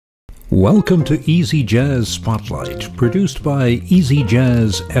Welcome to Easy Jazz Spotlight, produced by Easy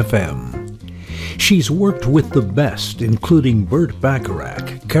Jazz FM. She's worked with the best, including Burt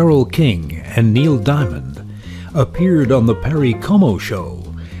Bacharach, Carole King, and Neil Diamond, appeared on The Perry Como Show,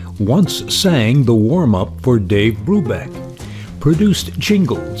 once sang the warm-up for Dave Brubeck, produced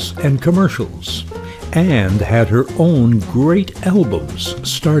jingles and commercials, and had her own great albums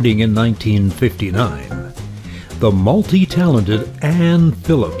starting in 1959. The multi-talented Anne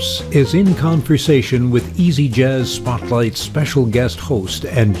Phillips is in conversation with Easy Jazz Spotlight's special guest host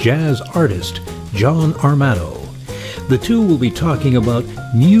and jazz artist, John Armato. The two will be talking about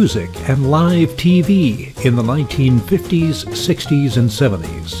music and live TV in the 1950s, 60s, and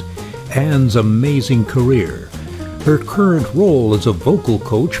 70s, Anne's amazing career, her current role as a vocal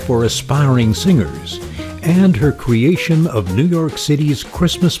coach for aspiring singers, and her creation of New York City's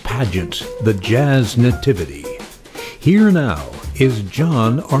Christmas pageant, the Jazz Nativity. Here now is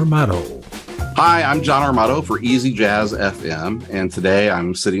John Armato. Hi, I'm John Armato for Easy Jazz FM, and today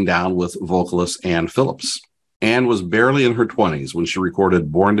I'm sitting down with vocalist Anne Phillips. Anne was barely in her 20s when she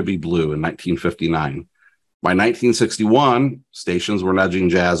recorded Born to be Blue in 1959. By 1961, stations were nudging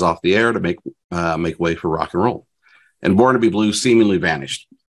jazz off the air to make way for rock and roll, and Born to be Blue seemingly vanished.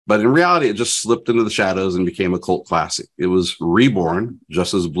 But in reality, it just slipped into the shadows and became a cult classic. It was reborn,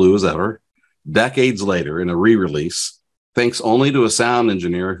 just as blue as ever, decades later in a re-release, thanks only to a sound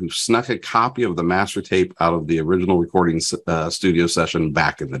engineer who snuck a copy of the master tape out of the original recording studio session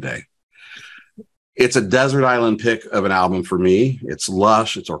back in the day. It's a desert island pick of an album for me. It's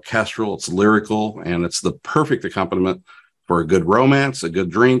lush, it's orchestral, it's lyrical, and it's the perfect accompaniment for a good romance, a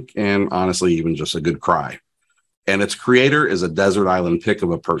good drink, and honestly, even just a good cry. And its creator is a desert island pick of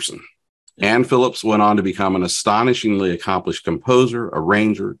a person. Anne Phillips went on to become an astonishingly accomplished composer,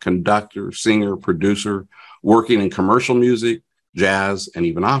 arranger, conductor, singer, producer, working in commercial music, jazz, and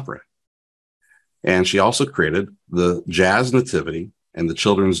even opera. And she also created the Jazz Nativity and the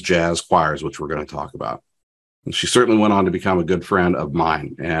children's jazz choirs, which we're going to talk about. And she certainly went on to become a good friend of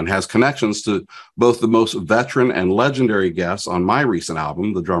mine and has connections to both the most veteran and legendary guests on my recent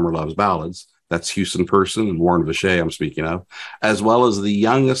album, The Drummer Loves Ballads. That's Houston Person and Warren Vichet I'm speaking of, as well as the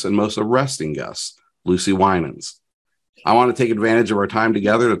youngest and most arresting guests, Lucy Winans. I want to take advantage of our time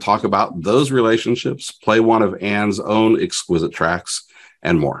together to talk about those relationships, play one of Anne's own exquisite tracks,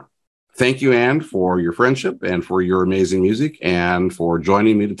 and more. Thank you, Anne, for your friendship and for your amazing music and for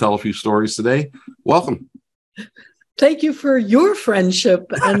joining me to tell a few stories today. Welcome. Thank you for your friendship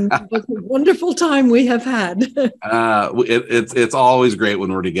and what a wonderful time we have had. It's always great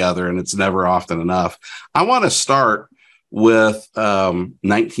when we're together, and it's never often enough. I want to start with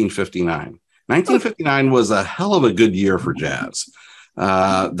 1959. 1959 was a hell of a good year for jazz.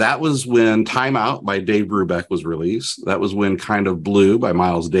 That was when Time Out by Dave Brubeck was released. That was when Kind of Blue by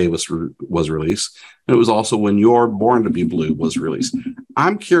Miles Davis was released. And it was also when You're Born to be Blue was released.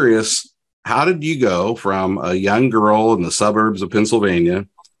 I'm curious, how did you go from a young girl in the suburbs of Pennsylvania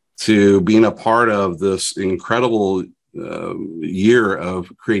to being a part of this incredible year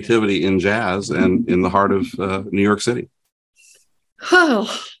of creativity in jazz and in the heart of New York City?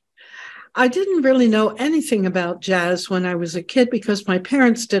 Oh, I didn't really know anything about jazz when I was a kid because my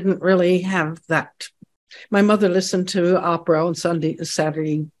parents didn't really have that. My mother listened to opera on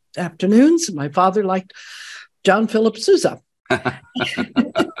Saturday afternoons. My father liked John Philip Sousa.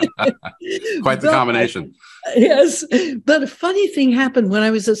 Quite the combination. Yes. But a funny thing happened when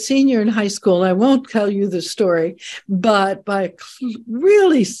I was a senior in high school. And I won't tell you the story, but by a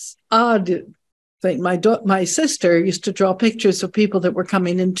really odd thing, my sister used to draw pictures of people that were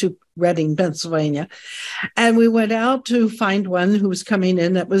coming into Reading, Pennsylvania. And we went out to find one who was coming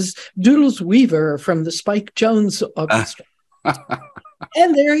in. That was Doodles Weaver from the Spike Jones Orchestra.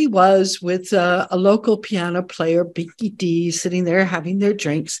 And there he was with a local piano player, Binky D, sitting there having their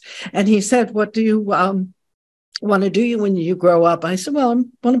drinks. And he said, "What do you want to do when you grow up?" I said, "Well, I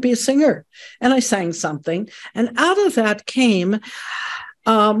want to be a singer." And I sang something. And out of that came,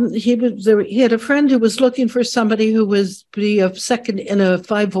 he had a friend who was looking for somebody who was be a second in a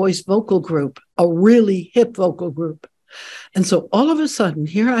 5-voice vocal group, a really hip vocal group. And so all of a sudden,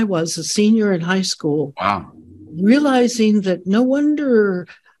 here I was, a senior in high school. Wow. Realizing that no wonder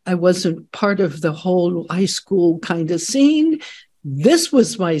I wasn't part of the whole high school kind of scene. This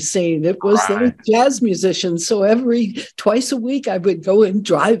was my scene. It was the jazz musicians. So twice a week, I would go and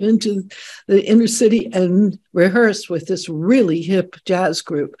drive into the inner city and rehearse with this really hip jazz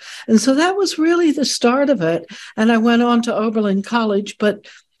group. And so that was really the start of it. And I went on to Oberlin College, but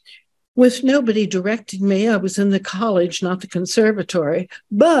with nobody directing me. I was in the college, not the conservatory,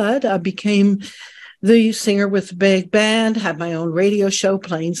 but I became the singer with the big band, had my own radio show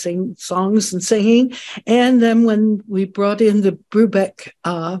playing songs and singing. And then when we brought in the Brubeck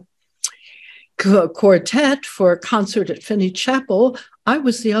quartet for a concert at Finney Chapel, I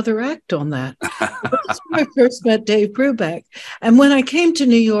was the other act on that. That's when I first met Dave Brubeck. And when I came to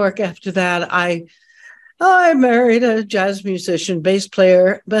New York after that, I married a jazz musician, bass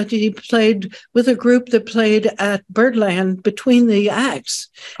player, but he played with a group that played at Birdland between the acts.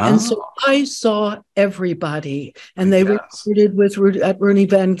 Oh. And so I saw everybody. And they recorded at Rooney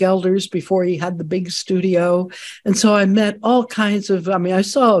Van Gelder's before he had the big studio. And so I met all kinds of, I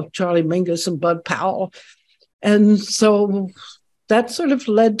saw Charlie Mingus and Bud Powell. And so that sort of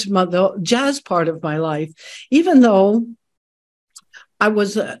led to the jazz part of my life, even though I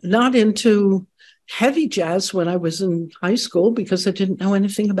was not into heavy jazz when I was in high school because I didn't know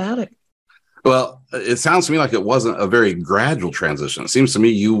anything about it. Well, it sounds to me like it wasn't a very gradual transition. It seems to me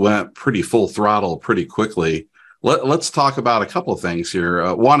you went pretty full throttle pretty quickly. Let's talk about a couple of things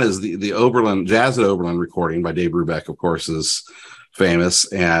here. One is the Oberlin, Jazz at Oberlin recording by Dave Brubeck, of course, is famous.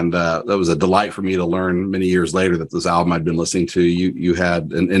 And that was a delight for me to learn many years later that this album I'd been listening to, you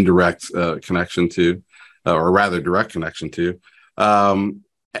had an indirect connection to, or rather direct connection to.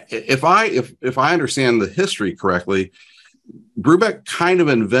 If I understand the history correctly, Brubeck kind of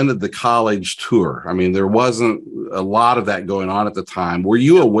invented the college tour. I mean, there wasn't a lot of that going on at the time. Were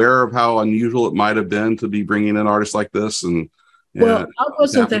you aware of how unusual it might have been to be bringing in artists like this? Well, I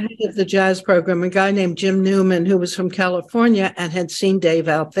wasn't the head of the jazz program. A guy named Jim Newman, who was from California and had seen Dave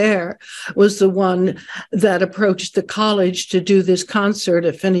out there, was the one that approached the college to do this concert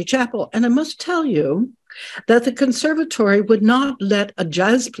at Finney Chapel. And I must tell you that the conservatory would not let a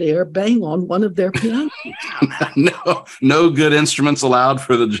jazz player bang on one of their pianos. No good instruments allowed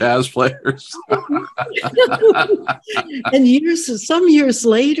for the jazz players. And some years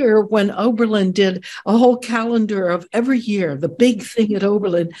later, when Oberlin did a whole calendar of every year, the big thing at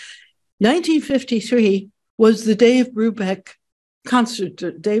Oberlin, 1953 was the Dave Brubeck concert,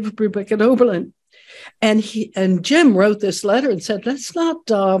 Dave Brubeck at Oberlin. And Jim wrote this letter and said, let's not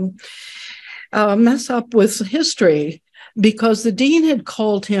mess up with history, because the dean had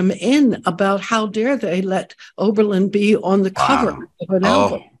called him in about how dare they let Oberlin be on the cover of an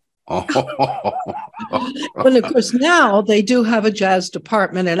album. But of course, now they do have a jazz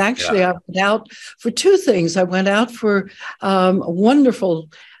department. And actually, I went out for two things. I went out for a wonderful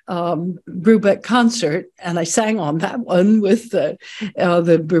Brubeck concert, and I sang on that one with the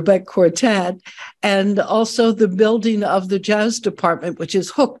Brubeck Quartet, and also the building of the jazz department, which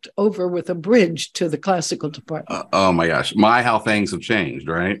is hooked over with a bridge to the classical department. Oh my gosh, how things have changed,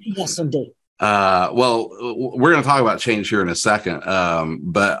 right? Yes, indeed. Well, we're going to talk about change here in a second,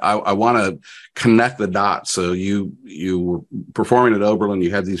 but I want to connect the dots. So you were performing at Oberlin,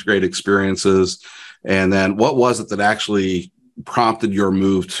 you had these great experiences, and then what was it that actually prompted your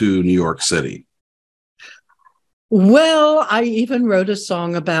move to New York City? Well, I even wrote a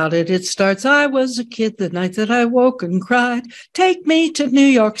song about it. It starts, I was a kid the night that I woke and cried, take me to New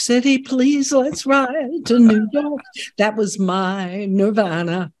York City, please, let's ride to New York. That was my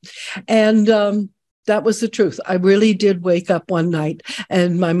Nirvana. And that was the truth. I really did wake up one night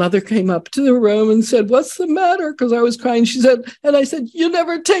and my mother came up to the room and said, what's the matter? Because I was crying. She said, and I said, you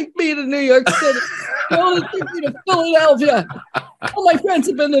never take me to New York City. You only take me to Philadelphia. All my friends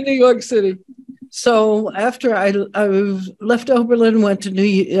have been to New York City. So after I left Oberlin, went to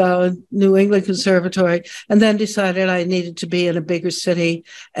New England Conservatory, and then decided I needed to be in a bigger city.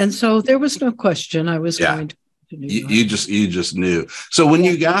 And so there was no question I was going to. You just knew. So when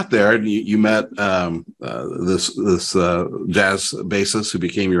you got there, you met this jazz bassist who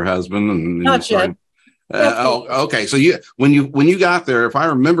became your husband, and not yet. Okay. So when you got there, if I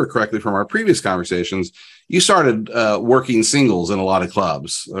remember correctly from our previous conversations, you started working singles in a lot of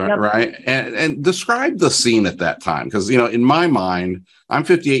clubs, right? And describe the scene at that time, because in my mind, I'm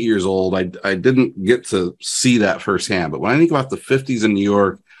 58 years old. I didn't get to see that firsthand, but when I think about the 50s in New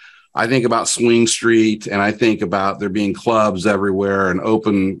York, I think about Swing Street, and I think about there being clubs everywhere and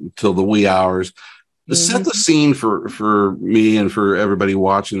open till the wee hours. To set the scene for me and for everybody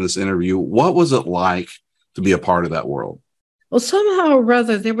watching this interview, what was it like to be a part of that world? Well, somehow or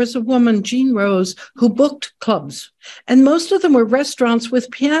other, there was a woman, Jean Rose, who booked clubs. And most of them were restaurants with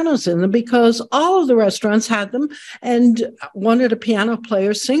pianos in them, because all of the restaurants had them and wanted a piano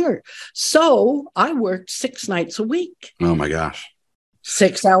player singer. So I worked 6 nights a week. Oh, my gosh.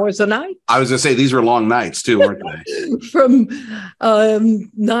 6 hours a night. I was going to say, these were long nights too, weren't they? From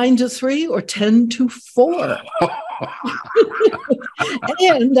 9 to 3 or 10 to 4.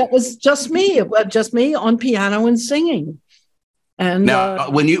 And that was just me on piano and singing. And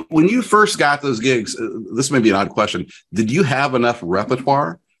now, when you first got those gigs, this may be an odd question. Did you have enough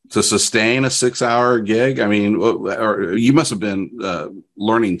repertoire to sustain a 6-hour gig? I mean, or you must have been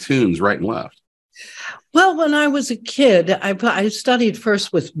learning tunes right and left. Well, when I was a kid, I studied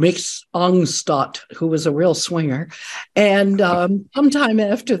first with Mix Ongstad, who was a real swinger. And sometime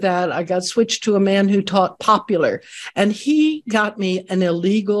after that, I got switched to a man who taught popular. And he got me an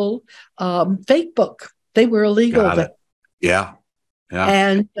illegal fake book. They were illegal. Got it. Yeah.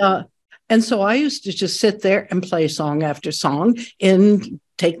 And so I used to just sit there and play song after song and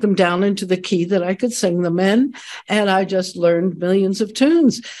take them down into the key that I could sing them in. And I just learned millions of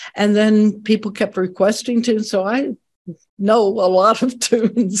tunes. And then people kept requesting tunes. So I know a lot of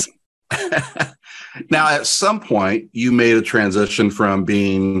tunes. Now, at some point, you made a transition from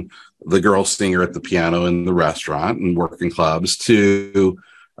being the girl singer at the piano in the restaurant and working clubs to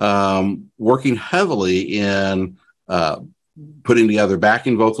working heavily in putting together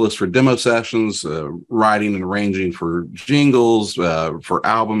backing vocalists for demo sessions, writing and arranging for jingles, for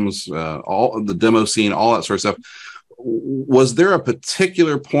albums, all of the demo scene, all that sort of stuff. Was there a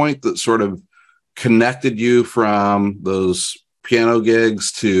particular point that sort of connected you from those piano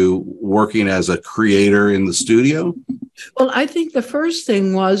gigs to working as a creator in the studio? Well, I think the first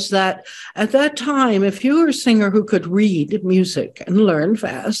thing was that at that time, if you were a singer who could read music and learn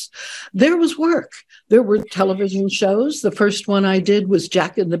fast, there was work. There were television shows. The first one I did was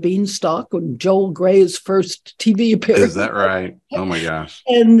Jack and the Beanstalk, and Joel Gray's first TV appearance. Is that right? Oh, my gosh.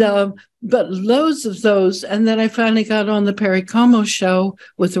 And but loads of those. And then I finally got on the Perry Como show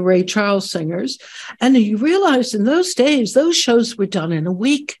with the Ray Charles singers. And you realize in those days, those shows were done in a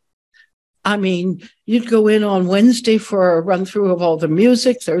week. I mean, you'd go in on Wednesday for a run through of all the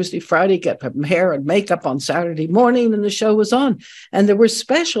music, Thursday, Friday, get hair and makeup on Saturday morning, and the show was on. And there were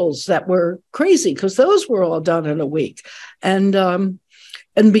specials that were crazy because those were all done in a week. And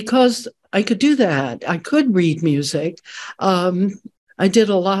because I could do that, I could read music. I did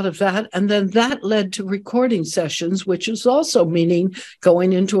a lot of that. And then that led to recording sessions, which is also meaning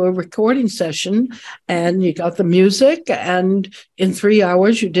going into a recording session and you got the music and in 3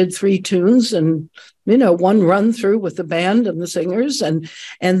 hours you did 3 tunes and, one run through with the band and the singers and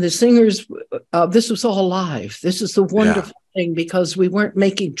the singers. This was all live. This is the wonderful thing because we weren't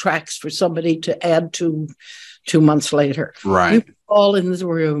making tracks for somebody to add to 2 months later. Right. We were all in the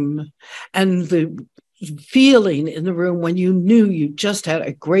room and the feeling in the room when you knew you just had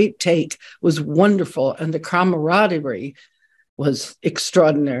a great take was wonderful, and the camaraderie was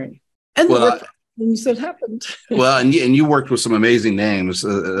extraordinary. And there were things that happened. Well, and you worked with some amazing names,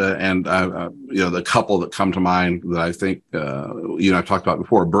 and the couple that come to mind that I think I've talked about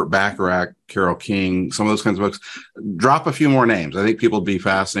before: Burt Bacharach, Carole King, some of those kinds of folks. Drop a few more names. I think people would be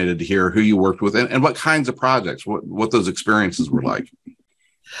fascinated to hear who you worked with and what kinds of projects, what those experiences were like.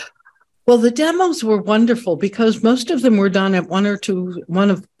 Well, the demos were wonderful because most of them were done at one of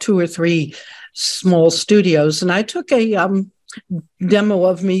 2 or 3 small studios. And I took a demo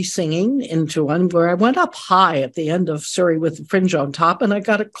of me singing into one where I went up high at the end of Surrey with the fringe on top. And I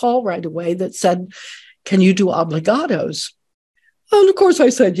got a call right away that said, "Can you do obligatos?" And of course I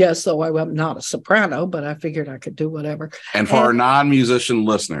said yes, though I'm not a soprano, but I figured I could do whatever. And for our non-musician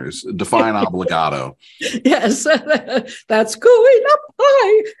listeners, define obligato. Yes, that's going up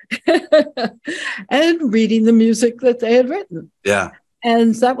high. And reading the music that they had written. Yeah.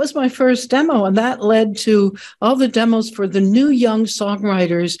 And that was my first demo. And that led to all the demos for the new young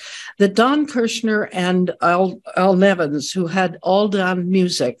songwriters that Don Kirshner and Al Nevins, who had All Down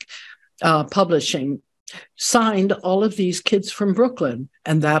Music Publishing, signed all of these kids from Brooklyn.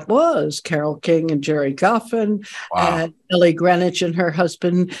 And that was Carole King and Jerry Goffin, and Ellie Greenwich and her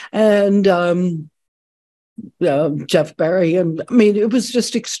husband, and Jeff Berry. And I mean, it was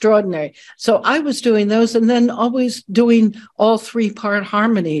just extraordinary. So I was doing those and then always doing all 3-part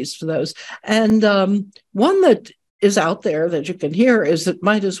harmonies for those. And one that is out there that you can hear is It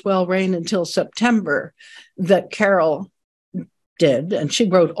Might As Well Rain Until September, that Carole did, and she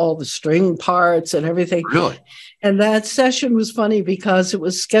wrote all the string parts and everything. Really? And that session was funny because it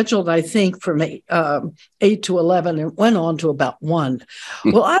was scheduled, I think, from 8 to 11 and went on to about 1.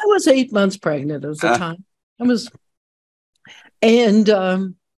 Well, I was 8 months pregnant at the time. And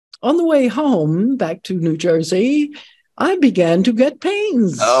on the way home back to New Jersey, I began to get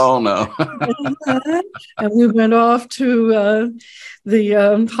pains. Oh, no. And we went off to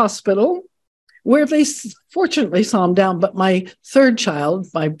the hospital, where they fortunately calmed down. But my third child,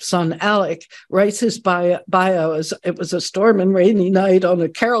 my son Alec, writes his bio as "It was a storm and rainy night on a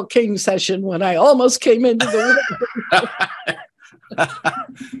Carole King session when I almost came into the room."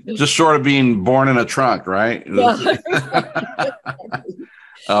 Just short of being born in a trunk, right? Yeah.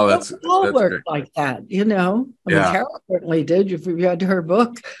 Oh, that's all worked great. like that, you know. I mean, Carol certainly did. If you read her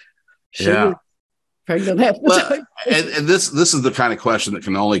book, she was pregnant half the time. And this is the kind of question that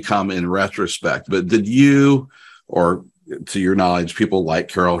can only come in retrospect. But did you, or to your knowledge, people like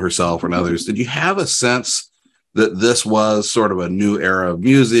Carol herself and others, did you have a sense that this was sort of a new era of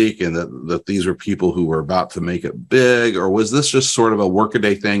music and that these were people who were about to make it big? Or was this just sort of a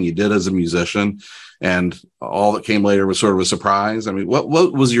workaday thing you did as a musician and all that came later was sort of a surprise? I mean, what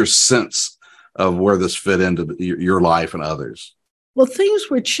was your sense of where this fit into your life and others? Well, things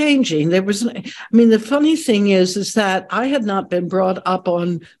were changing. The funny thing is that I had not been brought up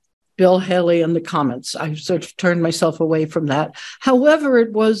on Bill Haley and the Comets. I sort of turned myself away from that. However,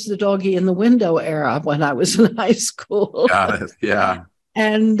 it was the doggy in the window era when I was in high school. Got it. Yeah.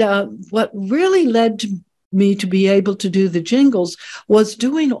 And what really led to me to be able to do the jingles was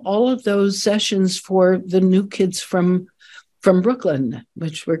doing all of those sessions for the new kids from Brooklyn,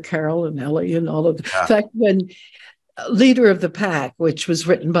 which were Carol and Ellie and all of them. In fact, when Leader of the Pack, which was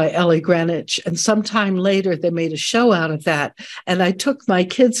written by Ellie Greenwich, and sometime later they made a show out of that. And I took my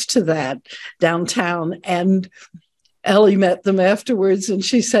kids to that downtown, and Ellie met them afterwards, and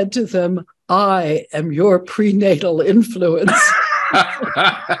she said to them, "I am your prenatal influence." And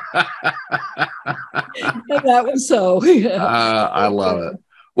that was so. Yeah. I love it.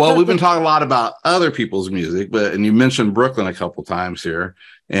 Well, we've been talking a lot about other people's music, and you mentioned Brooklyn a couple times here.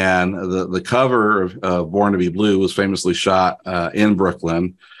 And the cover of Born to Be Blue was famously shot in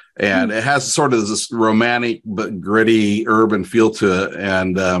Brooklyn. And it has sort of this romantic but gritty urban feel to it.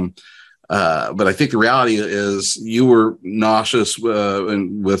 And but I think the reality is you were nauseous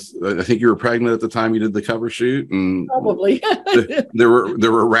I think you were pregnant at the time you did the cover shoot, and probably there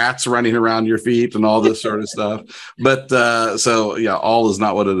were rats running around your feet and all this sort of stuff. But so yeah, all is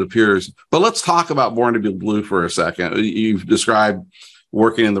not what it appears. But let's talk about Born to Be Blue for a second. You've described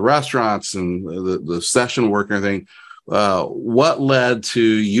working in the restaurants and the session work and everything. What led to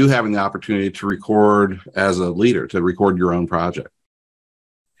you having the opportunity to record as a leader, to record your own project?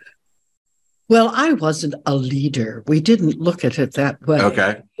 Well, I wasn't a leader. We didn't look at it that way.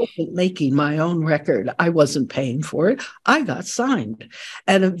 Okay. I wasn't making my own record. I wasn't paying for it. I got signed.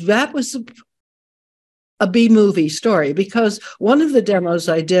 And that was a B-movie story, because one of the demos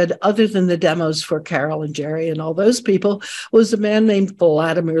I did, other than the demos for Carol and Jerry and all those people, was a man named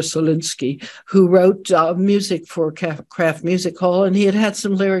Vladimir Solinsky, who wrote music for Kraft Music Hall, and he had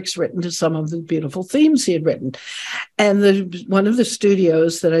some lyrics written to some of the beautiful themes he had written. And one of the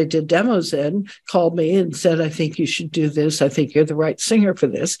studios that I did demos in called me and said, "I think you should do this. I think you're the right singer for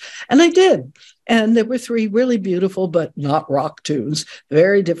this." And I did. And there were 3 really beautiful, but not rock tunes,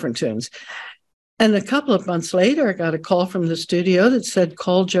 very different tunes. And a couple of months later, I got a call from the studio that said,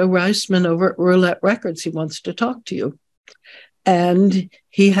 "Call Joe Reisman over at Roulette Records. He wants to talk to you." And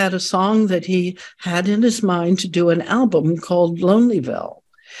he had a song that he had in his mind to do an album called Lonelyville.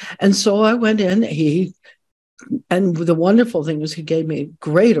 And so I went in, and the wonderful thing was he gave me a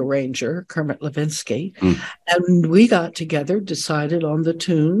great arranger, Kermit Levinsky, and we got together, decided on the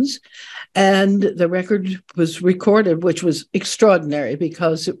tunes, and the record was recorded, which was extraordinary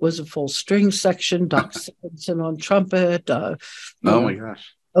because it was a full string section, Doc Simpson on trumpet. Oh my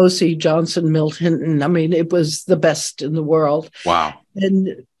gosh. O.C. Johnson, Milt Hinton. I mean, it was the best in the world. Wow.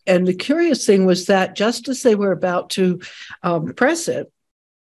 And the curious thing was that just as they were about to press it,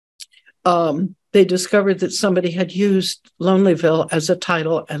 they discovered that somebody had used Lonelyville as a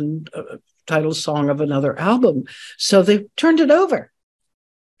title and title song of another album. So they turned it over.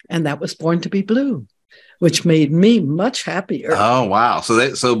 And that was Born to Be Blue, which made me much happier. Oh, wow.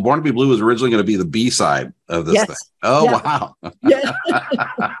 So Born to Be Blue was originally going to be the B-side of this thing. Oh, yeah. Wow. Yeah.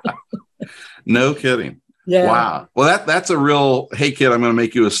 No kidding. Yeah. Wow. Well, that's a real, "Hey kid, I'm going to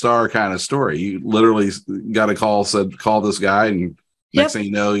make you a star" kind of story. You literally got a call, said, "Call this guy," and next thing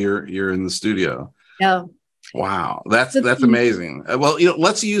you know, you're in the studio. Yeah. Wow, that's amazing. Well,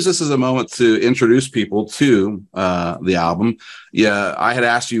 let's use this as a moment to introduce people to the album. Yeah, I had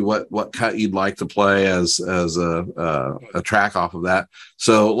asked you what cut you'd like to play as a track off of that.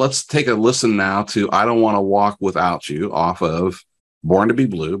 So let's take a listen now to "I Don't Want to Walk Without You" off of Born to Be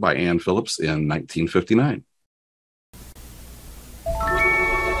Blue by Anne Phillips in 1959.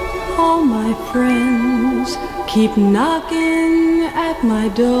 All my friends keep knocking at my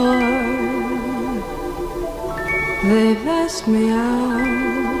door. They've asked me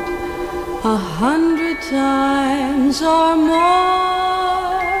out 100 times or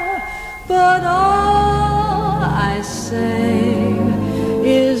more, but all I say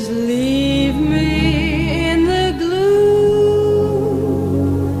is leave me in the gloom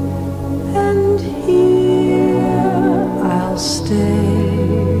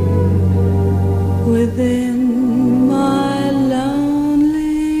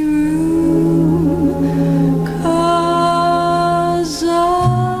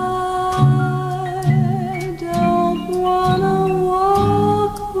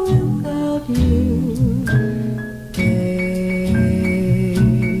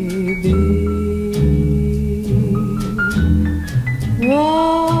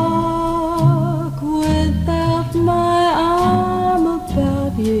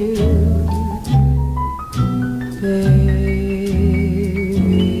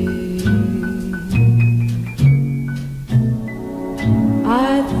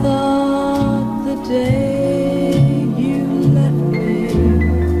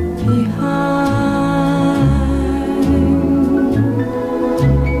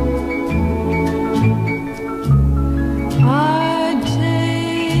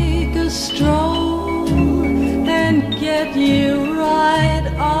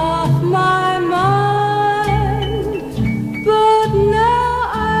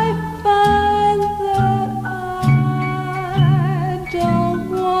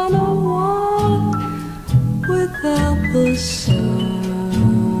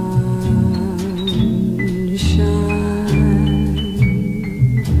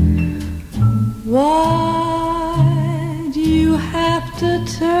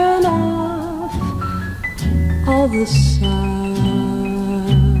turn off all the sunshine.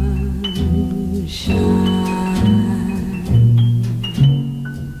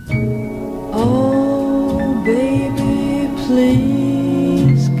 Oh, baby,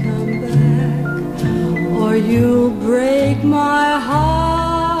 please come back, or you'll break my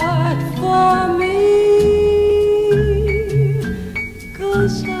heart for me.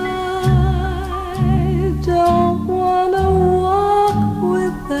 'Cause I don't wanna walk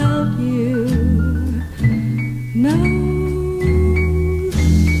without you. No,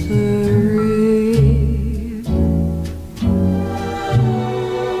 siree.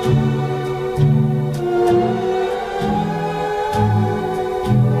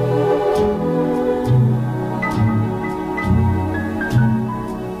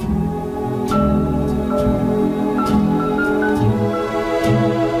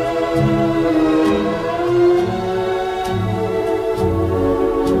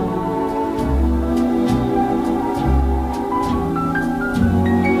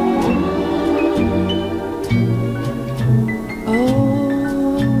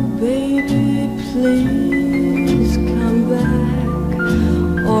 Please come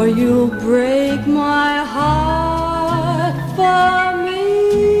back, or you'll break my heart for me.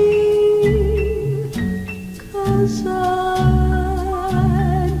 'Cause I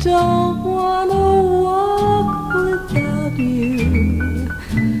don't wanna walk without you.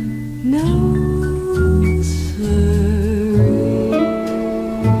 No,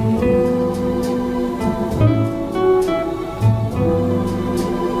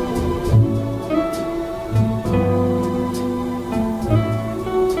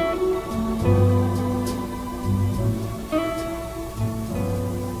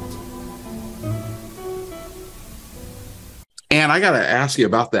 And I got to ask you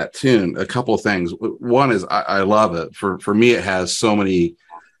about that tune. A couple of things. One is I love it. For me, it has so many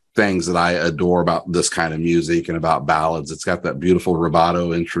things that I adore about this kind of music and about ballads. It's got that beautiful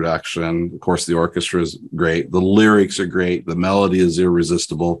rubato introduction. Of course, the orchestra is great. The lyrics are great. The melody is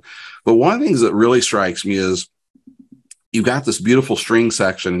irresistible. But one of the things that really strikes me is you've got this beautiful string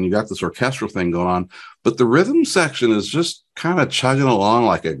section and you got this orchestral thing going on, but the rhythm section is just kind of chugging along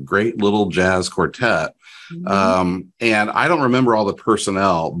like a great little jazz quartet. Mm-hmm. And I don't remember all the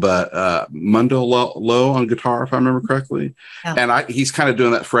personnel, but Mundo Lowe on guitar, if I remember correctly. Yeah. And he's kind of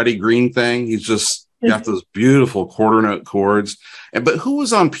doing that Freddie Green thing. He's just got those beautiful quarter note chords. But who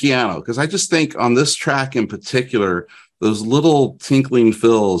was on piano? Because I just think on this track in particular, those little tinkling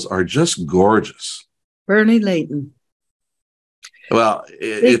fills are just gorgeous. Bernie Layton. Well,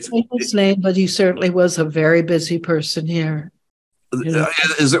 it's his name, but he certainly was a very busy person here.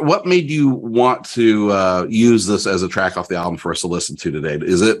 Is it what made you want to use this as a track off the album for us to listen to today?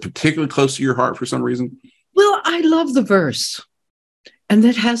 Is it particularly close to your heart for some reason? Well, I love the verse, and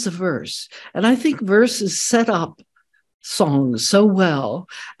that has a verse, and I think verses set up songs so well,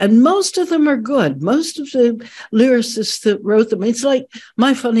 and most of them are good. Most of the lyricists that wrote them, it's like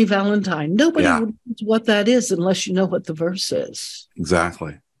My Funny Valentine. Nobody would know what that is unless you know what the verse is.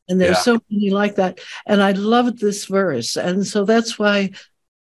 Exactly. And there's so many like that. And I loved this verse. And so that's why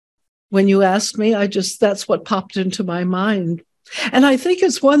when you asked me, that's what popped into my mind. And I think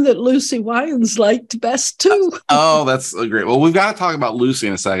it's one that Lucy Wyans liked best too. Oh, that's great. Well, we've got to talk about Lucy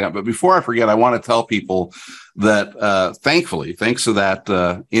in a second. But before I forget, I want to tell people that thankfully, thanks to that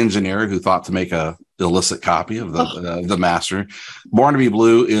engineer who thought to make a illicit copy of the master, Born to Be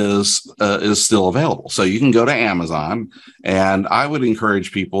Blue is still available. So you can go to Amazon, and I would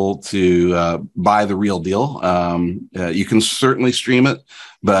encourage people to buy the real deal. You can certainly stream it,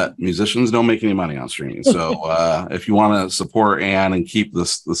 but musicians don't make any money on streaming. So if you want to support Anne and keep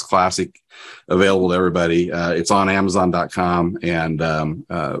this classic available to everybody, it's on Amazon.com, and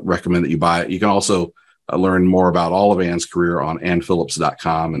recommend that you buy it. You can also learn more about all of Anne's career on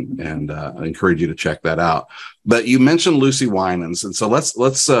AnnePhillips.com, and I encourage you to check that out. But you mentioned Lucy Winans, and so let's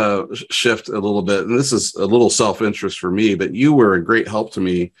shift a little bit. And this is a little self-interest for me, but you were a great help to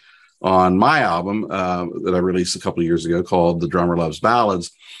me on my album that I released a couple of years ago called The Drummer Loves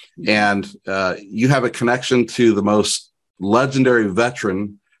Ballads. And you have a connection to the most legendary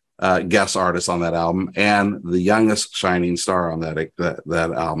veteran guest artist on that album and the youngest shining star on that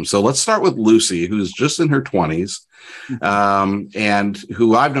album. So let's start with Lucy, who's just in her 20s, and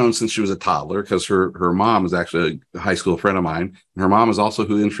who I've known since she was a toddler, because her mom is actually a high school friend of mine. And her mom is also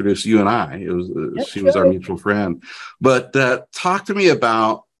who introduced you and I. She was our mutual friend. But talk to me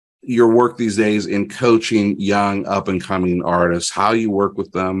about your work these days in coaching young up and coming artists, how you work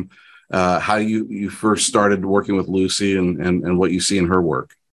with them, how you first started working with Lucy, and what you see in her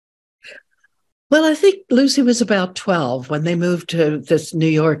work. Well, I think Lucy was about 12 when they moved to this New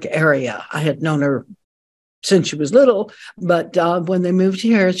York area. I had known her since she was little, but when they moved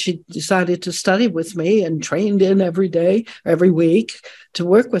here, she decided to study with me and trained in every day, every week to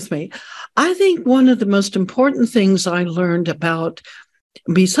work with me. I think one of the most important things I learned about,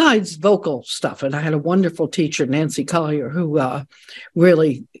 besides vocal stuff, and I had a wonderful teacher, Nancy Collier, who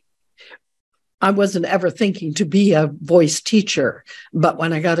really, I wasn't ever thinking to be a voice teacher, but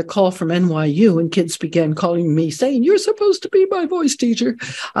when I got a call from NYU and kids began calling me saying, "You're supposed to be my voice teacher,"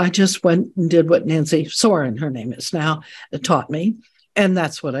 I just went and did what Nancy Soren, her name is now, taught me. And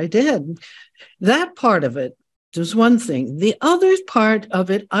that's what I did. That part of it was one thing. The other part of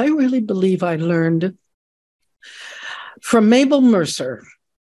it, I really believe I learned from Mabel Mercer.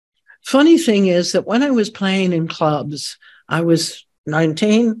 Funny thing is that when I was playing in clubs, I was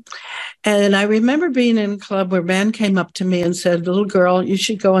 19. And I remember being in a club where a man came up to me and said, "Little girl, you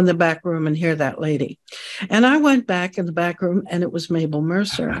should go in the back room and hear that lady." And I went back in the back room and it was Mabel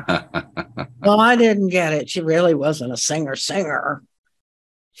Mercer. Well, I didn't get it. She really wasn't a singer.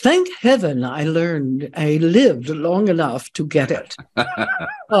 Thank heaven I lived long enough to get it.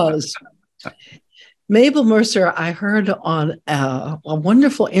 Because Mabel Mercer, I heard on a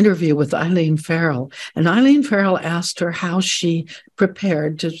wonderful interview with Eileen Farrell, and Eileen Farrell asked her how she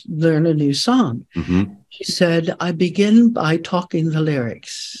prepared to learn a new song. Mm-hmm. She said, "I begin by talking the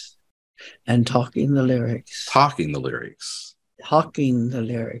lyrics and talking the lyrics. Talking the lyrics. Talking the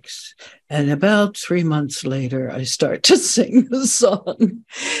lyrics. And about 3 months later, I start to sing the song."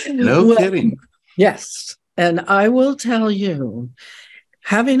 No kidding. Yes. And I will tell you,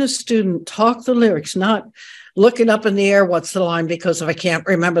 having a student talk the lyrics, not looking up in the air, what's the line, because if I can't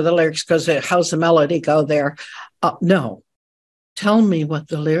remember the lyrics, because how's the melody go there? No. Tell me what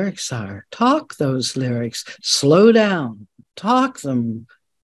the lyrics are. Talk those lyrics. Slow down. Talk them.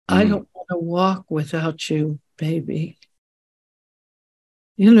 I don't want to walk without you, baby.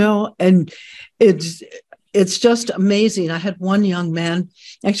 You know, and it's just amazing. I had one young man,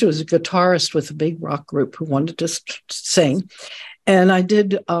 actually was a guitarist with a big rock group who wanted to sing. And I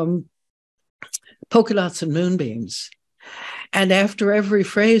did polka dots and moonbeams. And after every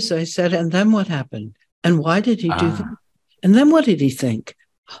phrase, I said, "And then what happened? And why did he do that? And then what did he think?"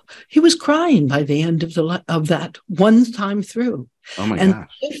 He was crying by the end of that one time through. Oh my and gosh.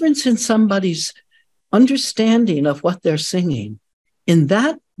 The difference in somebody's understanding of what they're singing in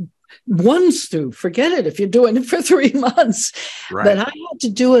that once through, forget it if you're doing it for 3 months. Right. But I had to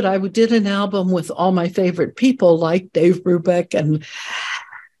do it. I did an album with all my favorite people like Dave Brubeck and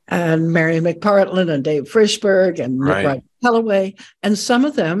Mary McPartland and Dave Frischberg and Roger Calloway. And some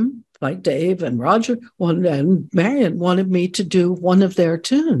of them, like Dave and Roger and Marion, wanted me to do one of their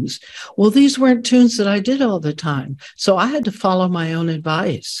tunes. Well, these weren't tunes that I did all the time. So I had to follow my own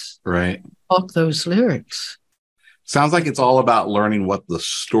advice. Right. Talk those lyrics. Sounds like it's all about learning what the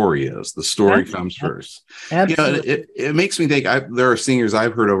story is. The story comes first. Absolutely. You know, it makes me think, there are singers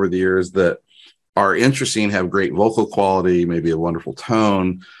I've heard over the years that are interesting, have great vocal quality, maybe a wonderful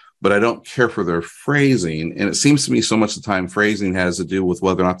tone, but I don't care for their phrasing. And it seems to me so much of the time phrasing has to do with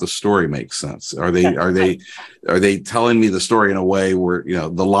whether or not the story makes sense. Are they telling me the story in a way where, you know,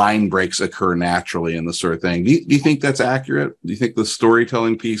 the line breaks occur naturally and this sort of thing? Do you think that's accurate? Do you think the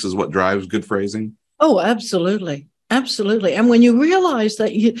storytelling piece is what drives good phrasing? Oh, absolutely. Absolutely. And when you realize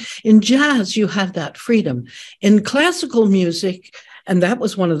that in jazz, you have that freedom. In classical music, and that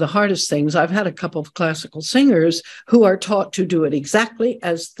was one of the hardest things, I've had a couple of classical singers who are taught to do it exactly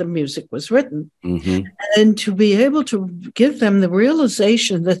as the music was written. Mm-hmm. And to be able to give them the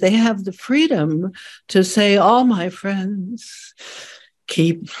realization that they have the freedom to say, "All my friends,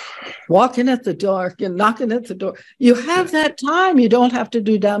 keep walking at the dark and knocking at the door." You have that time. You don't have to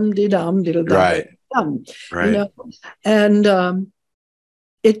do dum-de-dum, diddle-dum. Right. Right. You know? And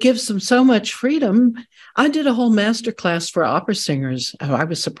it gives them so much freedom. I did a whole master class for opera singers. I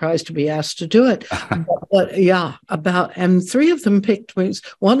was surprised to be asked to do it. But yeah, and 3 of them picked wings.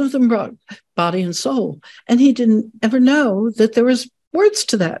 One of them brought Body and Soul, and he didn't ever know that there was words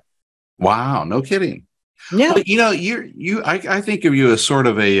to that. Wow, no kidding. Yeah. But, you know, I think of you as sort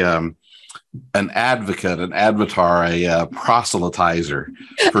of an advocate, an avatar, a proselytizer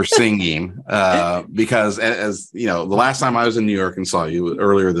for singing, because as you know, the last time I was in New York and saw you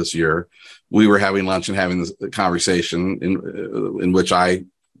earlier this year, we were having lunch and having this conversation in which I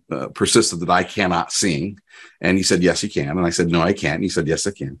persisted that I cannot sing. And you said, "Yes, you can." And I said, "No, I can't." And you said, "Yes,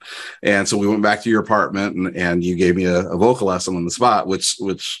 I can." And so we went back to your apartment and you gave me a vocal lesson on the spot, which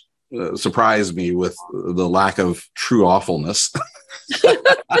surprised me with the lack of true awfulness.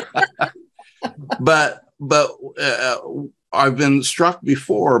 But I've been struck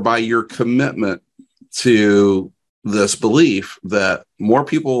before by your commitment to this belief that more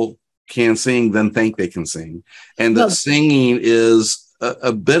people can sing than think they can sing, and that singing is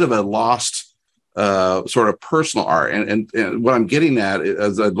a bit of a lost sort of personal art. And what I'm getting at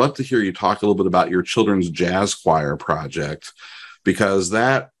is I'd love to hear you talk a little bit about your children's jazz choir project, because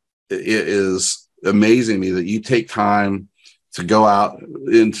that is amazing to me that you take time to go out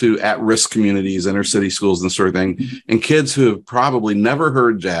into at-risk communities, inner city schools, and sort of thing, and kids who have probably never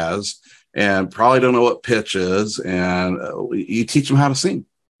heard jazz and probably don't know what pitch is, and you teach them how to sing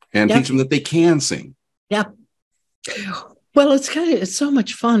and teach them that they can sing. Yeah. Well, it's so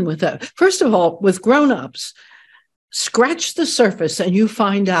much fun with that. First of all, with grown-ups, scratch the surface and you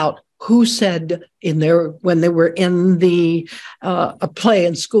find out who said when they were in the a play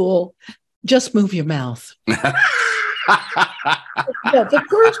in school, just move your mouth. Yeah, the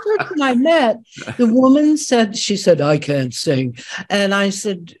first person I met, the woman she said, I can't sing. And I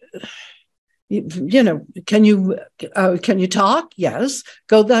said, can you talk? Yes.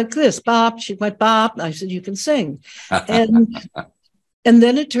 Go like this, bop. She went bop. I said, you can sing. And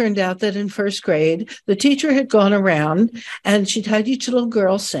then it turned out that in first grade, the teacher had gone around and she'd had each little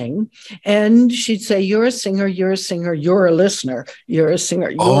girl sing. And she'd say, you're a singer, you're a singer, you're a listener, you're a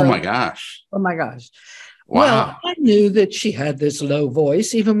singer. Oh my gosh. Wow. Well, I knew that she had this low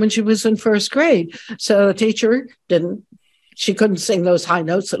voice even when she was in first grade. So the teacher she couldn't sing those high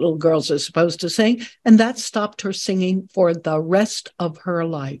notes that little girls are supposed to sing. And that stopped her singing for the rest of her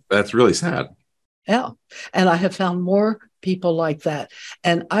life. That's really sad. Yeah. And I have found more people like that.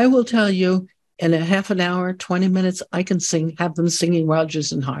 And I will tell you, in a half an hour, 20 minutes, I can have them singing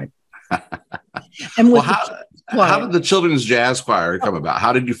Rodgers and Hart. And how did the children's jazz choir come about?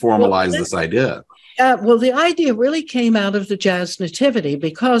 How did you formalize this idea? Well, the idea really came out of the Jazz Nativity,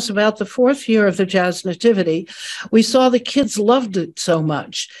 because about the fourth year of the Jazz Nativity, we saw the kids loved it so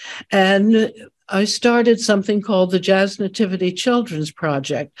much. And I started something called the Jazz Nativity Children's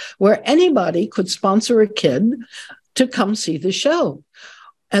Project, where anybody could sponsor a kid to come see the show.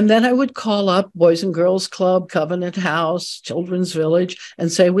 And then I would call up Boys and Girls Club, Covenant House, Children's Village,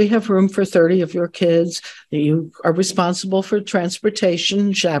 and say, we have room for 30 of your kids. You are responsible for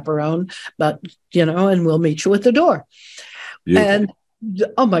transportation, chaperone, but, and we'll meet you at the door. Beautiful. And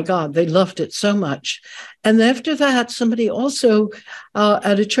oh my God, they loved it so much. And after that, somebody also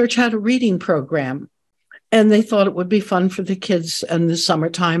at a church had a reading program. And they thought it would be fun for the kids in the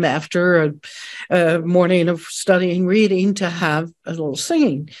summertime after a morning of studying reading to have a little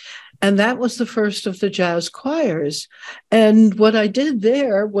singing. And that was the first of the jazz choirs. And what I did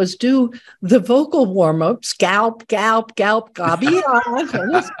there was do the vocal warm-ups, galp, galp, galp, gobby,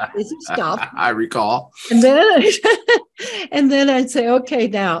 stuff. I recall. And then I'd say, okay,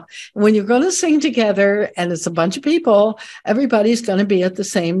 now, when you're going to sing together and it's a bunch of people, everybody's going to be at the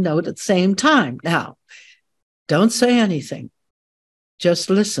same note at the same time. Now, don't say anything. Just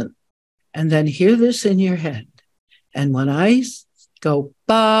listen. And then hear this in your head. And when I go,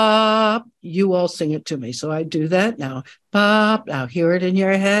 bop, you all sing it to me. So I do that now. Bop, now hear it in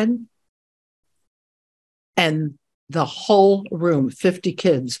your head. And the whole room, 50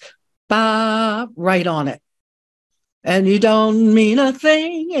 kids, bop, right on it. And you don't mean a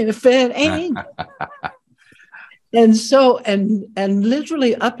thing if it ain't. And so, and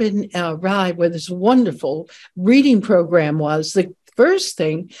literally up in Rye, where this wonderful reading program was, the first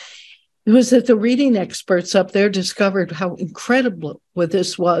thing was that the reading experts up there discovered how incredible what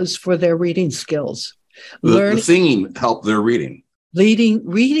this was for their reading skills. The singing helped their reading.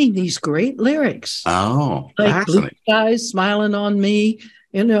 Reading these great lyrics. Oh, like Blue Skies Smiling on Me,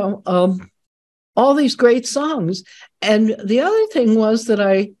 all these great songs. And the other thing was that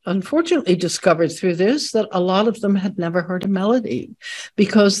I unfortunately discovered through this that a lot of them had never heard a melody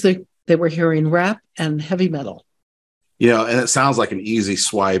because they were hearing rap and heavy metal. And it sounds like an easy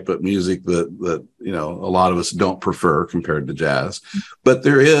swipe at music that a lot of us don't prefer compared to jazz. But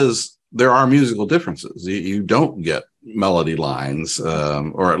there are musical differences. You don't get melody lines,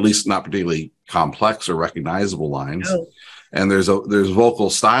 or at least not particularly complex or recognizable lines. No. And there's vocal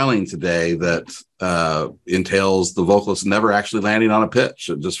styling today that entails the vocalist never actually landing on a pitch.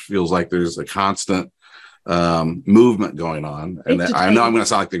 It just feels like there's a constant movement going on. And I know I'm going to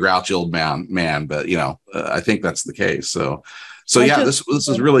sound like the grouchy old man, but I think that's the case. So this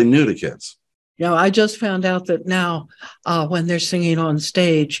is really new to kids. I just found out that now when they're singing on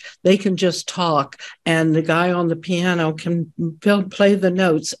stage, they can just talk, and the guy on the piano can play the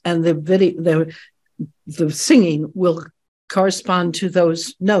notes, and the singing will correspond to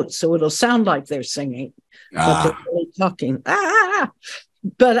those notes, so it'll sound like they're singing, but they're really talking.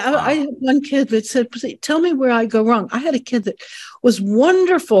 But I had one kid that said, tell me where I go wrong. I had a kid that was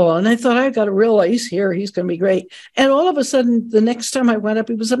wonderful. And I thought, I got a real ace here. He's going to be great. And all of a sudden, the next time I went up,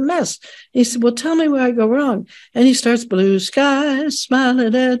 he was a mess. He said, well, tell me where I go wrong. And he starts, blue skies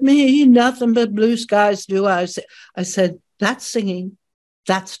smiling at me. Nothing but blue skies do I see. I said, that's singing.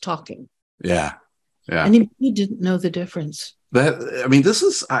 That's talking. Yeah. Yeah. And he didn't know the difference. This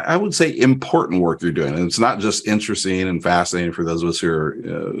is, I would say, important work you're doing. And it's not just interesting and fascinating for those of us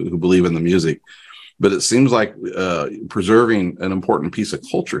who believe in the music, but it seems like preserving an important piece of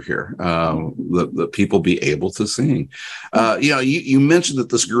culture here, that people be able to sing. You mentioned that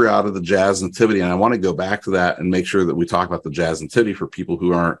this grew out of the Jazz Nativity, and I want to go back to that and make sure that we talk about the Jazz Nativity for people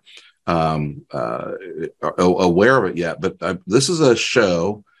who aren't aware of it yet. But this is a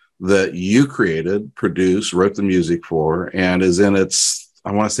show that you created, produced, wrote the music for, and is in its,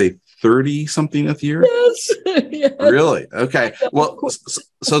 I want to say, 30-somethingth year? Yes. Yes. Really? Okay. Well,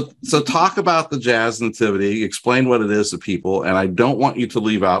 so talk about the Jazz Nativity, explain what it is to people, and I don't want you to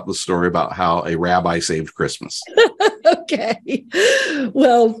leave out the story about how a rabbi saved Christmas. Okay.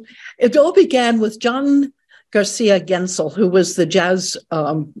 Well, it all began with John Garcia Gensel, who was the jazz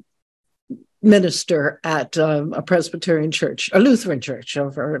minister at a Presbyterian church, a Lutheran church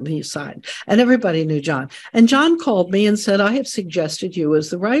over on the east side. And everybody knew John. And John called me and said, I have suggested you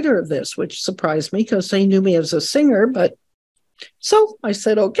as the writer of this, which surprised me because he knew me as a singer. But so I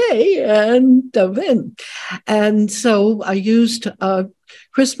said, okay, and dove in. And so I used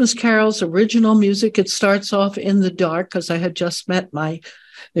Christmas Carol's original music. It starts off in the dark because I had just met my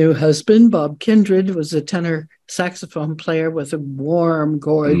new husband, Bob Kindred, was a tenor saxophone player with a warm,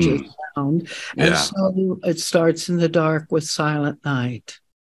 gorgeous sound. And so it starts in the dark with Silent Night.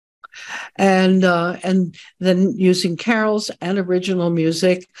 And then using carols and original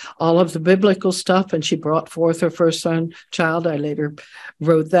music, all of the biblical stuff. And she brought forth her first child. I later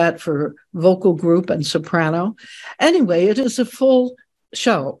wrote that for vocal group and soprano. Anyway, it is a full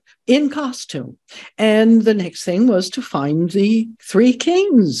show in costume. And the next thing was to find the three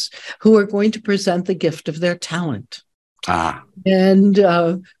kings who are going to present the gift of their talent. And,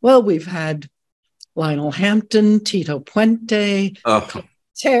 we've had Lionel Hampton, Tito Puente,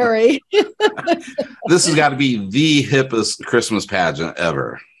 Terry. This has got to be the hippest Christmas pageant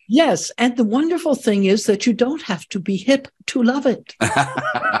ever. Yes. And the wonderful thing is that you don't have to be hip to love it.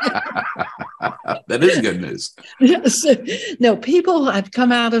 That is good news. Yes. No, people have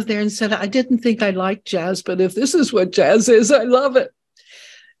come out of there and said, I didn't think I liked jazz, but if this is what jazz is, I love it.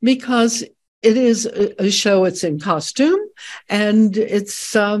 Because it is a show, it's in costume, and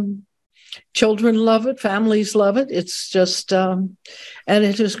it's children love it, families love it. It's just, and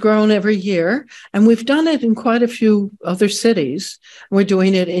it has grown every year. And we've done it in quite a few other cities. We're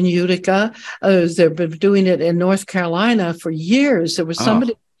doing it in Utica. They've been doing it in North Carolina for years. There was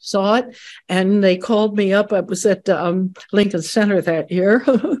somebody who saw it, and they called me up. I was at Lincoln Center that year.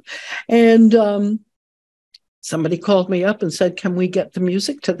 And somebody called me up and said, can we get the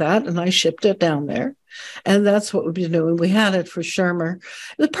music to that? And I shipped it down there. And that's what we've been doing. We had it for Shermer.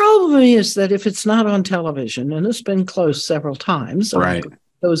 The problem is that if it's not on television, and it's been closed several times, right,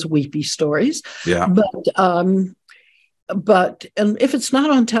 those weepy stories. Yeah. But if it's not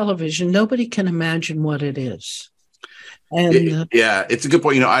on television, nobody can imagine what it is. And it's a good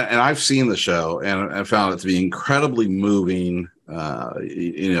point. I've seen the show, and I found it to be incredibly moving,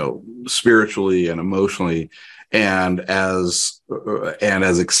 spiritually and emotionally, and as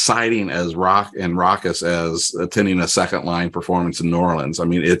exciting as raucous as attending a second line performance in New Orleans. I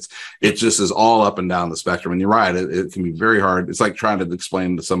mean, it just is all up and down the spectrum. And you're right, it can be very hard. It's like trying to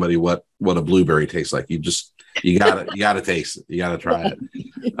explain to somebody what a blueberry tastes like. You gotta taste it. You gotta try it.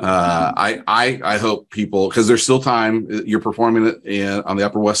 I hope people, because there's still time. You're performing it on the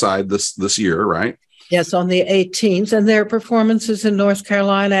Upper West Side this year, right? Yes, on the 18th. And there are performances in North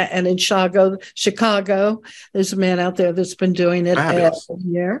Carolina and in Chicago. There's a man out there that's been doing it every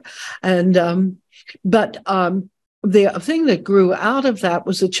year. And the thing that grew out of that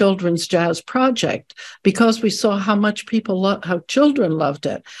was a children's jazz project, because we saw how much how children loved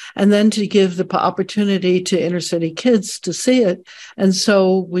it, and then to give the opportunity to inner city kids to see it. And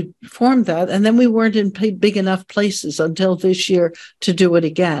so we formed that, and then we weren't in big enough places until this year to do it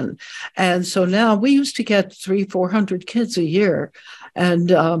again. And so now we used to get 300-400 kids a year.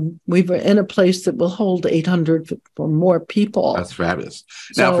 And we were in a place that will hold 800 or more people. That's fabulous.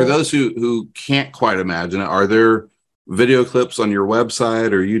 Now, for those who can't quite imagine it, are there video clips on your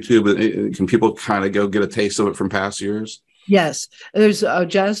website or YouTube? Can people kind of go get a taste of it from past years? Yes. There's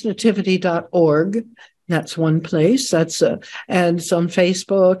jazznativity.org. That's one place. And it's on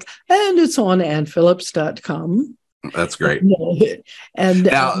Facebook, and it's on AnnePhillips.com. That's great. And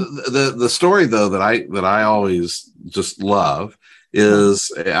Now, the story though that I always just love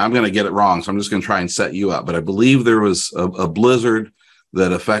is, I'm going to get it wrong, so I'm just going to try and set you up. But I believe there was a blizzard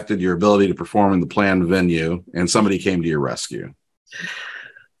that affected your ability to perform in the planned venue, and somebody came to your rescue.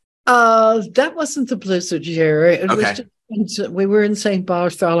 That wasn't the blizzard year. It Okay. was just, we were in St.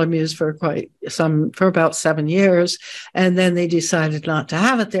 Bartholomew's for about 7 years, and then they decided not to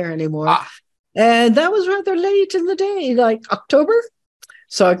have it there anymore. And that was rather late in the day, like October.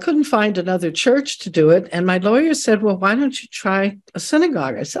 So I couldn't find another church to do it. And my lawyer said, well, why don't you try a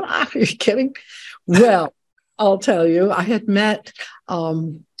synagogue? I said, are you kidding? Well, I'll tell you, I had met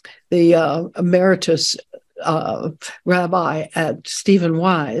the emeritus rabbi at Stephen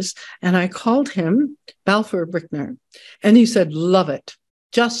Wise, and I called him, Balfour Brickner, and he said, love it.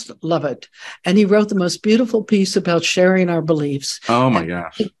 Just love it. And he wrote the most beautiful piece about sharing our beliefs. Oh, my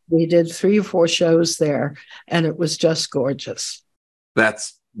gosh. We did 3 or 4 shows there, and it was just gorgeous.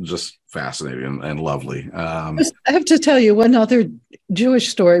 That's just fascinating and lovely. I have to tell you, one other Jewish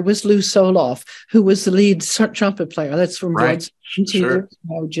story was Lou Soloff, who was the lead trumpet player. That's from Right. Sure.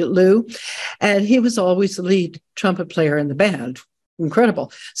 Lou. And he was always the lead trumpet player in the band.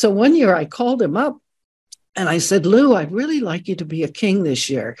 Incredible. So one year I called him up, and I said, Lou, I'd really like you to be a king this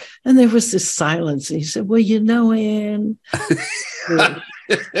year. And there was this silence. And he said, well, Anne, I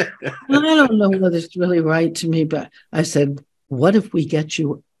don't know whether it's really right to me, but I said, what if we get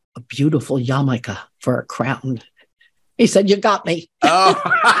you a beautiful yarmulke for a crown? He said, you got me.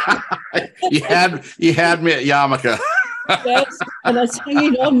 Oh, you had me at yarmulke. Yes, and it's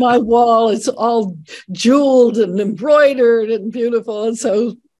hanging on my wall. It's all jeweled and embroidered and beautiful. And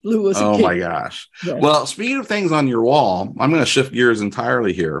so Lou was a king. My gosh. Yeah. Well, speaking of things on your wall, I'm going to shift gears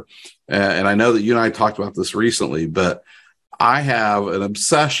entirely here. And I know that you and I talked about this recently, but I have an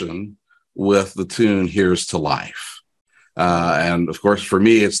obsession with the tune Here's to Life. And of course, for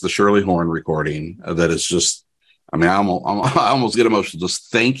me, it's the Shirley Horn recording that is just, I almost get emotional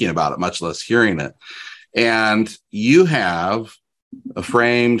just thinking about it, much less hearing it. And you have a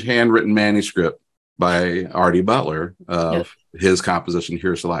framed handwritten manuscript by Artie Butler of his composition,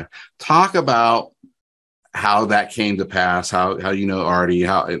 Here's to Life. Talk about how that came to pass, how you know Artie,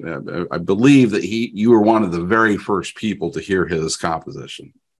 how I believe that you were one of the very first people to hear his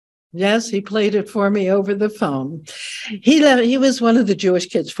composition. Yes, he played it for me over the phone. He was one of the Jewish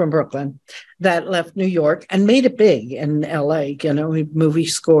kids from Brooklyn that left New York and made it big in LA, movie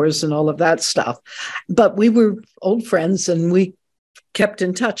scores and all of that stuff. But we were old friends and we kept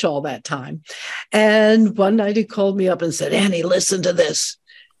in touch all that time. And one night he called me up and said, Annie, listen to this.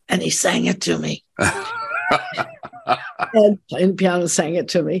 And he sang it to me. And playing piano, sang it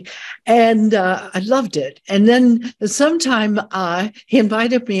to me, and I loved it. And then sometime he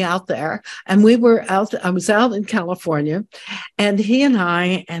invited me out there, and we were out. I was out in California, and he and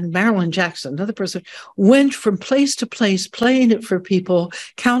I and Marilyn Jackson, another person, went from place to place playing it for people,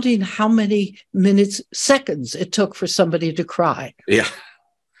 counting how many seconds it took for somebody to cry. Yeah,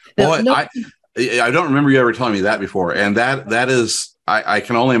 boy, I don't remember you ever telling me that before, and that is. I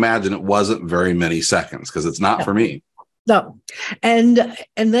can only imagine it wasn't very many seconds because it's not for me. No. And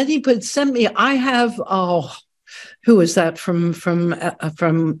then he would send me, I have, who is that from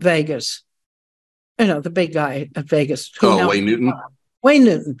Vegas? The big guy at Vegas. Wayne Newton? Wayne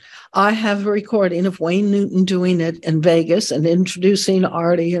Newton. I have a recording of Wayne Newton doing it in Vegas and introducing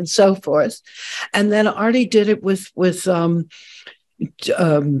Artie and so forth. And then Artie did it with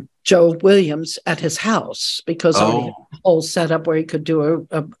Joe Williams at his house because he had a whole setup where he could do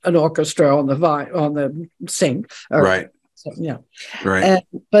an orchestra on the sing. Right. So, yeah. Right.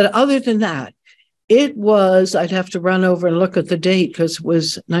 But other than that, it was, I'd have to run over and look at the date because it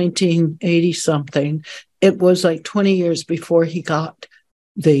was 1980 something. It was like 20 years before he got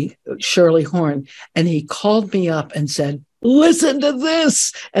the Shirley Horn. And he called me up and said, listen to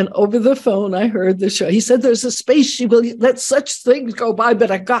this. And over the phone, I heard the show. He said, there's a space she will let such things go by,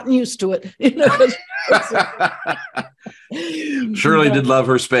 but I've gotten used to it. Shirley did love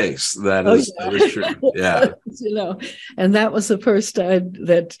her space. That is true. Yeah. And that was the first time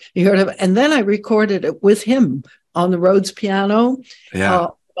that he heard of it. And then I recorded it with him on the Rhodes piano. Yeah.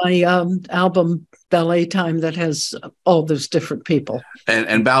 My album Ballet Time that has all those different people.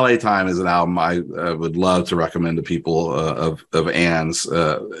 And Ballet Time is an album I would love to recommend to people of Anne's.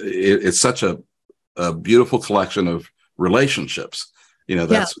 It's such a beautiful collection of relationships.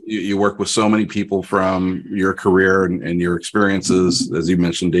 You work with so many people from your career and your experiences, as you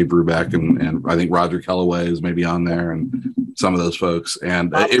mentioned, Dave Brubeck and I think Roger Kellaway is maybe on there and some of those folks.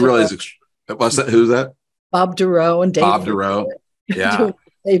 And it really is. What's that? Who's that? Bob Duro and Dave. Bob Duro. Yeah.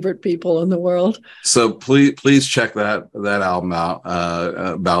 favorite people in the world. So please check that album out.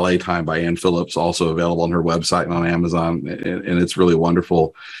 Ballet Time by Anne Phillips, also available on her website and on Amazon, and it's really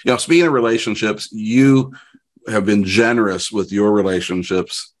wonderful. Speaking of relationships, you have been generous with your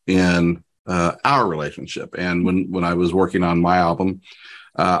relationships in our relationship. And when I was working on my album,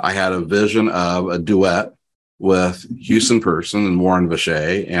 I had a vision of a duet with Houston Person and Warren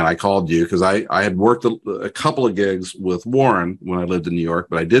Vacher, and I called you because I had worked a couple of gigs with Warren when I lived in New York,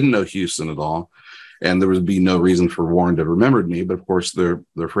 but I didn't know Houston at all, and there would be no reason for Warren to have remembered me. But of course, they're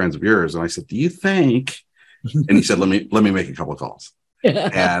friends of yours, and I said, "Do you think?" And he said, "Let me make a couple of calls."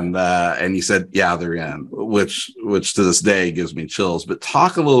 And he said, "Yeah, they're in," which to this day gives me chills. But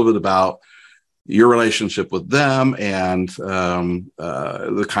talk a little bit about your relationship with them and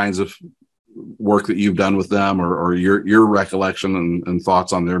the kinds of work that you've done with them, or your recollection and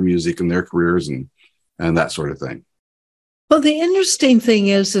thoughts on their music and their careers and that sort of thing. Well, the interesting thing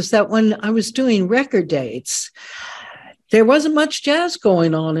is that when I was doing record dates, there wasn't much jazz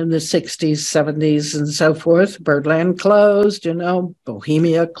going on in the 60s, 70s, and so forth. Birdland closed,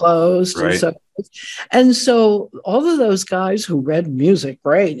 Bohemia closed, right. And so forth. And so all of those guys who read music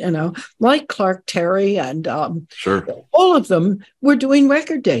great, like Clark Terry and Sure, all of them were doing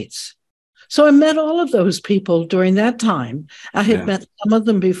record dates. So I met all of those people during that time. I had met some of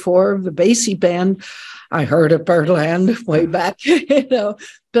them before. The Basie band, I heard at Birdland way back,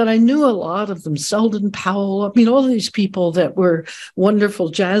 but I knew a lot of them. Selden Powell, all these people that were wonderful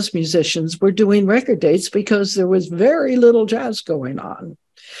jazz musicians were doing record dates because there was very little jazz going on.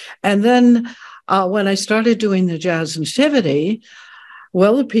 And then when I started doing the Jazz Nativity,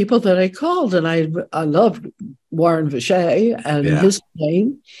 well, the people that I called, and I loved Warren Vacher and his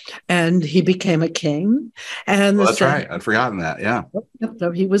name, and he became a king. And that's right. I'd forgotten that. Yeah.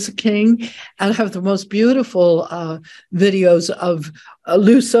 He was a king. And I have the most beautiful videos of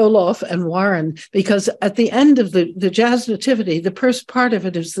Lou Soloff and Warren, because at the end of the Jazz Nativity, the first part of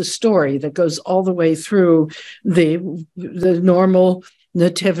it is the story that goes all the way through the normal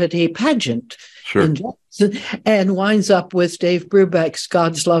nativity pageant. Sure. And winds up with Dave Brubeck's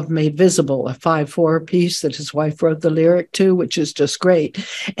God's Love Made Visible, a 5/4 piece that his wife wrote the lyric to, which is just great.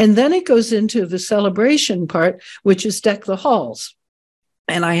 And then it goes into the celebration part, which is Deck the Halls.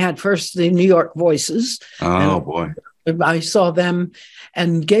 And I had first the New York Voices. Oh, boy. I saw them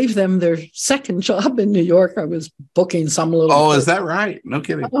and gave them their second job in New York. I was booking some little. Oh, is that right? No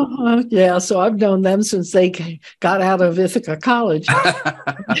kidding. Yeah. So I've known them since they got out of Ithaca College.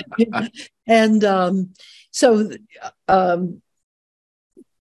 And so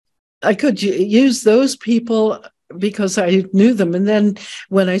I could use those people because I knew them. And then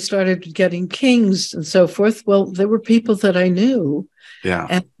when I started getting kings and so forth, well, there were people that I knew. Yeah.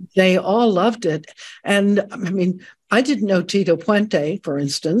 And they all loved it. And I didn't know Tito Puente, for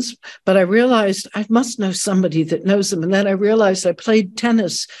instance, but I realized I must know somebody that knows him. And then I realized I played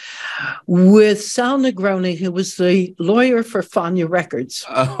tennis with Sal Negroni, who was the lawyer for Fania Records.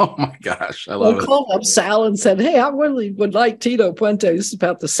 Oh, my gosh. I love it. I called up Sal and said, "Hey, I really would like Tito Puente." This is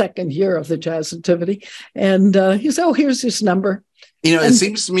about the second year of the Jazz Nativity. And he said, "Oh, here's his number." It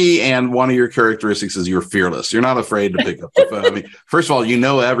seems to me, and one of your characteristics is you're fearless. You're not afraid to pick up the phone. First of all, you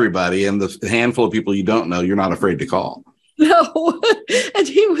know everybody, and the handful of people you don't know, you're not afraid to call. No, and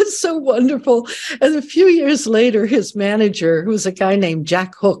he was so wonderful. And a few years later, his manager, who was a guy named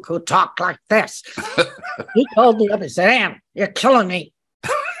Jack Hook, who talked like this, he called me up and said, "Anne, you're killing me.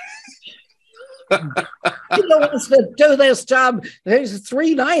 He wants to do this job. There's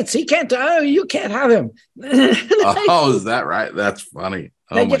 3 nights. He can't. Oh, you can't have him." Oh, is that right? That's funny.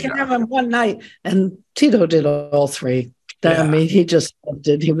 Oh, you can have him one night. And Tito did all 3. Yeah. He just loved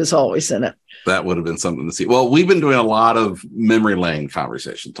it. He was always in it. That would have been something to see. Well, we've been doing a lot of memory lane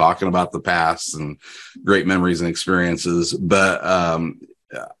conversation, talking about the past and great memories and experiences. But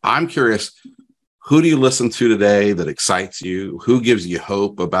I'm curious, who do you listen to today that excites you? Who gives you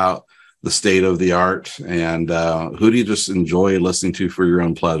hope about the state of the art, and who do you just enjoy listening to for your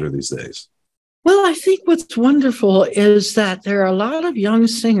own pleasure these days? Well, I think what's wonderful is that there are a lot of young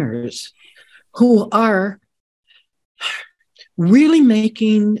singers who are really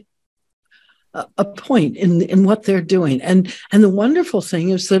making a point in what they're doing. And the wonderful thing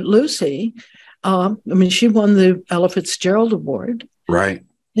is that Lucy, she won the Ella Fitzgerald Award. Right.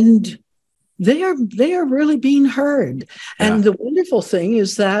 And they are really being heard. Yeah. And the wonderful thing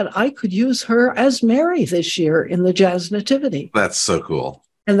is that I could use her as Mary this year in the Jazz Nativity. That's so cool.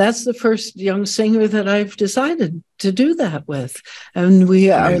 And that's the first young singer that I've decided to do that with. And we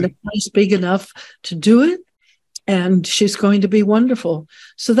are in a place big enough to do it. And she's going to be wonderful.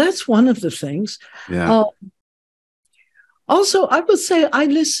 So that's one of the things. Yeah. Also, I would say I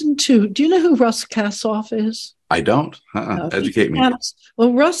listen to, do you know who Russ Kassoff is? I don't. Educate me.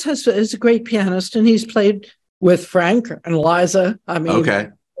 Well, Russ is a great pianist, and he's played with Frank and Liza, Okay.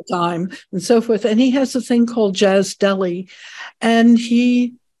 time and so forth. And he has a thing called Jazz Deli, and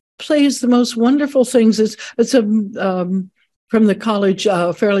he plays the most wonderful things. It's from the college,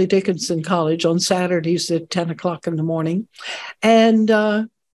 Fairleigh Dickinson College, on Saturdays at 10 o'clock in the morning. And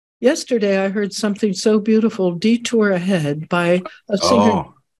yesterday I heard something so beautiful, Detour Ahead, by a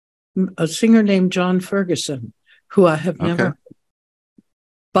singer named John Ferguson, who I have never.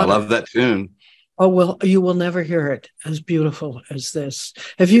 But, I love that tune. Oh, well, you will never hear it as beautiful as this.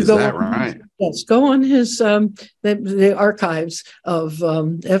 If you go on his the archives of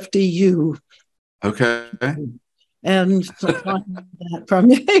FDU. Okay. And that from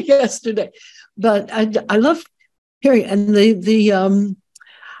yesterday. But I love hearing, and the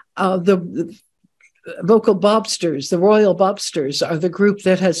vocal bobsters, the Royal Bobsters, are the group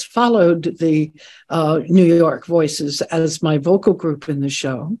that has followed the New York Voices as my vocal group in the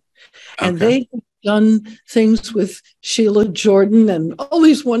show. And they have done things with Sheila Jordan and all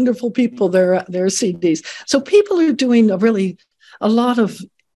these wonderful people, their CDs. So people are doing a lot of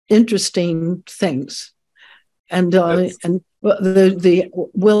interesting things. And the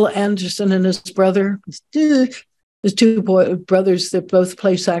Will Anderson and his brother, the two brothers that both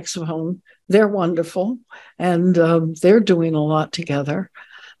play saxophone, they're wonderful, and they're doing a lot together.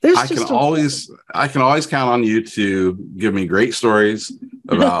 I can always count on you to give me great stories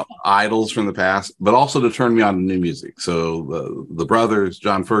about idols from the past, but also to turn me on to new music. So the brothers,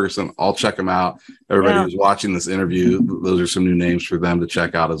 John Ferguson, I'll check them out. Everybody who's watching this interview, those are some new names for them to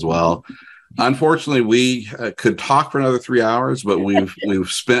check out as well. Unfortunately, we could talk for another 3 hours, but we've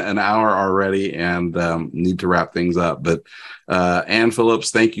spent an hour already and need to wrap things up. But Anne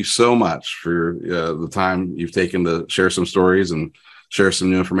Phillips, thank you so much for the time you've taken to share some stories and share some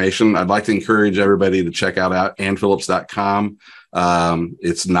new information. I'd like to encourage everybody to check out AnnePhillips.com.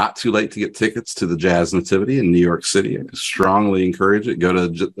 It's not too late to get tickets to the Jazz Nativity in New York City. I strongly encourage it. Go to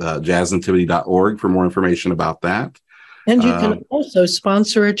jazznativity.org for more information about that. And you can also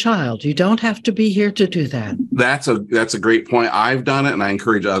sponsor a child. You don't have to be here to do that. That's a great point. I've done it, and I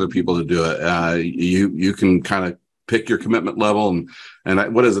encourage other people to do it. You can kind of pick your commitment level,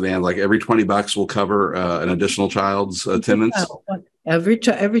 and what is it, Anne? Like every $20 will cover an additional child's attendance. Every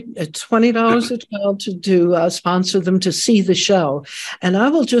 $20 a child to do sponsor them to see the show. And I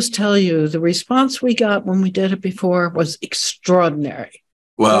will just tell you, the response we got when we did it before was extraordinary.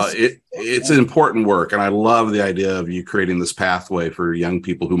 Well, it's important work, and I love the idea of you creating this pathway for young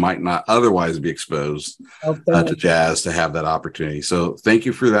people who might not otherwise be exposed to jazz to have that opportunity. So thank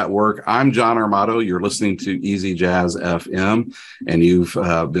you for that work. I'm John Armato. You're listening to Easy Jazz FM, and you've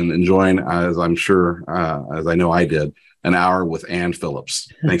been enjoying, as I'm sure, as I know I did, an hour with Anne Phillips.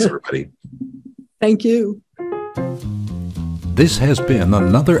 Thanks, everybody. Thank you. This has been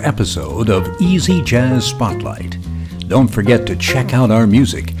another episode of Easy Jazz Spotlight. Don't forget to check out our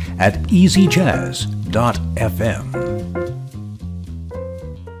music at easyjazz.fm.